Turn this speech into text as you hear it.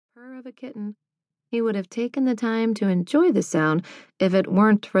of a kitten. He would have taken the time to enjoy the sound if it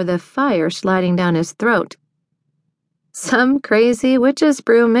weren't for the fire sliding down his throat. Some crazy witch's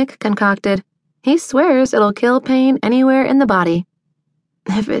brew Mick concocted. He swears it'll kill pain anywhere in the body.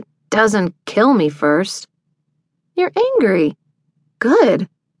 If it doesn't kill me first. You're angry. Good.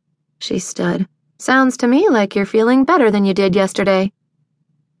 She stood. Sounds to me like you're feeling better than you did yesterday.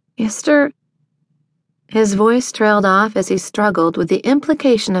 His voice trailed off as he struggled with the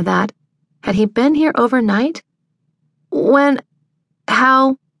implication of that. Had he been here overnight?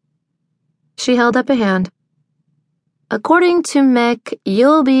 How? She held up a hand. According to Mick,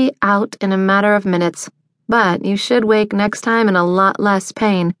 you'll be out in a matter of minutes, but you should wake next time in a lot less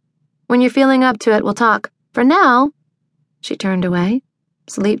pain. When you're feeling up to it, we'll talk. For now, she turned away.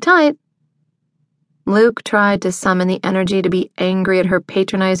 Sleep tight. Luke tried to summon the energy to be angry at her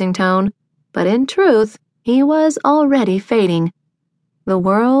patronizing tone, but in truth, he was already fading. The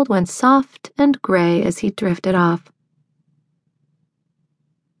world went soft and gray as he drifted off.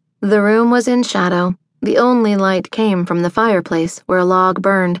 The room was in shadow. The only light came from the fireplace, where a log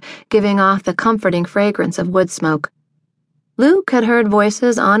burned, giving off the comforting fragrance of wood smoke. Luke had heard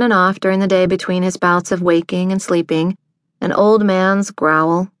voices on and off during the day between his bouts of waking and sleeping, an old man's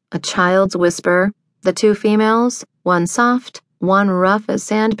growl, a child's whisper, the two females, one soft, one rough as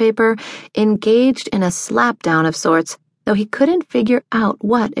sandpaper, engaged in a slapdown of sorts, though he couldn't figure out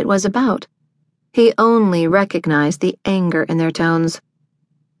what it was about. He only recognized the anger in their tones.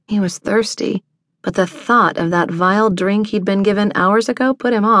 He was thirsty, but the thought of that vile drink he'd been given hours ago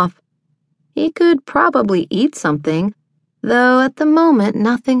put him off. He could probably eat something, though at the moment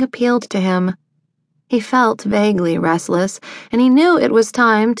nothing appealed to him. He felt vaguely restless, and he knew it was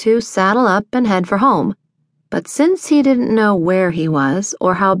time to saddle up and head for home. But since he didn't know where he was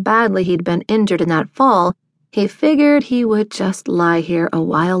or how badly he'd been injured in that fall, he figured he would just lie here a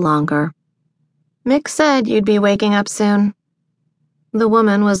while longer. Mick said you'd be waking up soon. The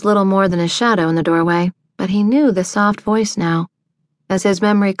woman was little more than a shadow in the doorway, but he knew the soft voice now. As his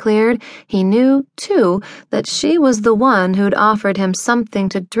memory cleared, he knew, too, that she was the one who'd offered him something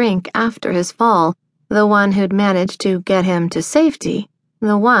to drink after his fall, the one who'd managed to get him to safety,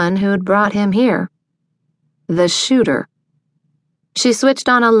 the one who'd brought him here. The shooter. She switched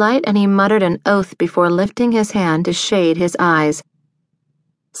on a light and he muttered an oath before lifting his hand to shade his eyes.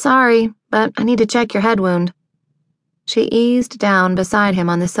 Sorry, but I need to check your head wound. She eased down beside him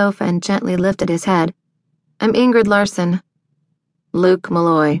on the sofa and gently lifted his head. I'm Ingrid Larson. Luke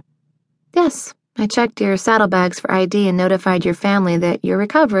Malloy. Yes, I checked your saddlebags for ID and notified your family that you're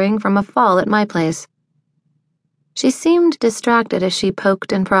recovering from a fall at my place. She seemed distracted as she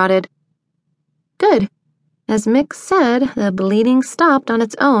poked and prodded. Good. As Mick said, the bleeding stopped on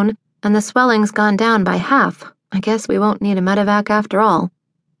its own, and the swelling's gone down by half. I guess we won't need a medevac after all.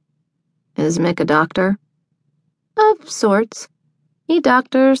 Is Mick a doctor? Of sorts. He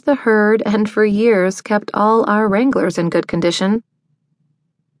doctors the herd and for years kept all our wranglers in good condition.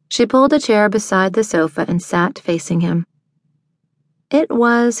 She pulled a chair beside the sofa and sat facing him. It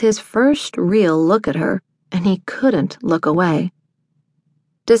was his first real look at her, and he couldn't look away.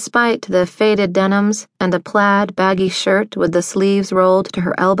 Despite the faded denims and a plaid baggy shirt with the sleeves rolled to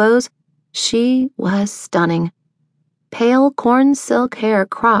her elbows, she was stunning. Pale corn silk hair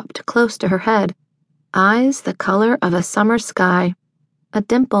cropped close to her head, eyes the color of a summer sky, a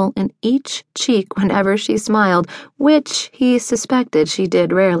dimple in each cheek whenever she smiled, which he suspected she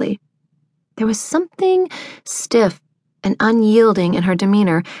did rarely. There was something stiff and unyielding in her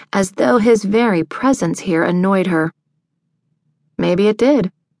demeanor, as though his very presence here annoyed her. Maybe it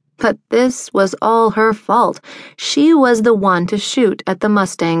did, but this was all her fault. She was the one to shoot at the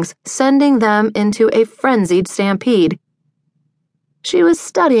Mustangs, sending them into a frenzied stampede. She was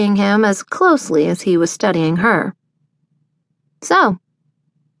studying him as closely as he was studying her. So,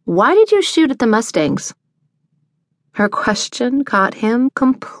 why did you shoot at the Mustangs? Her question caught him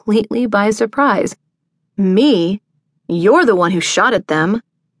completely by surprise. Me? You're the one who shot at them.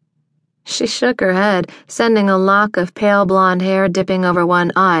 She shook her head, sending a lock of pale blonde hair dipping over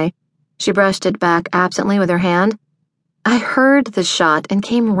one eye. She brushed it back absently with her hand. I heard the shot and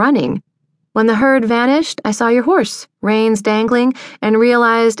came running. When the herd vanished, I saw your horse, reins dangling, and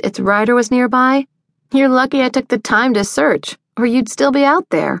realized its rider was nearby. You're lucky I took the time to search, or you'd still be out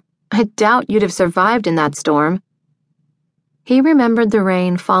there. I doubt you'd have survived in that storm. He remembered the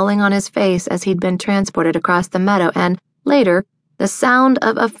rain falling on his face as he'd been transported across the meadow and, later, the sound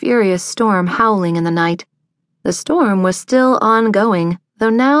of a furious storm howling in the night. The storm was still ongoing, though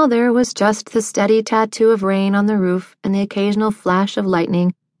now there was just the steady tattoo of rain on the roof and the occasional flash of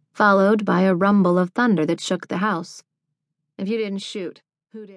lightning, followed by a rumble of thunder that shook the house. If you didn't shoot,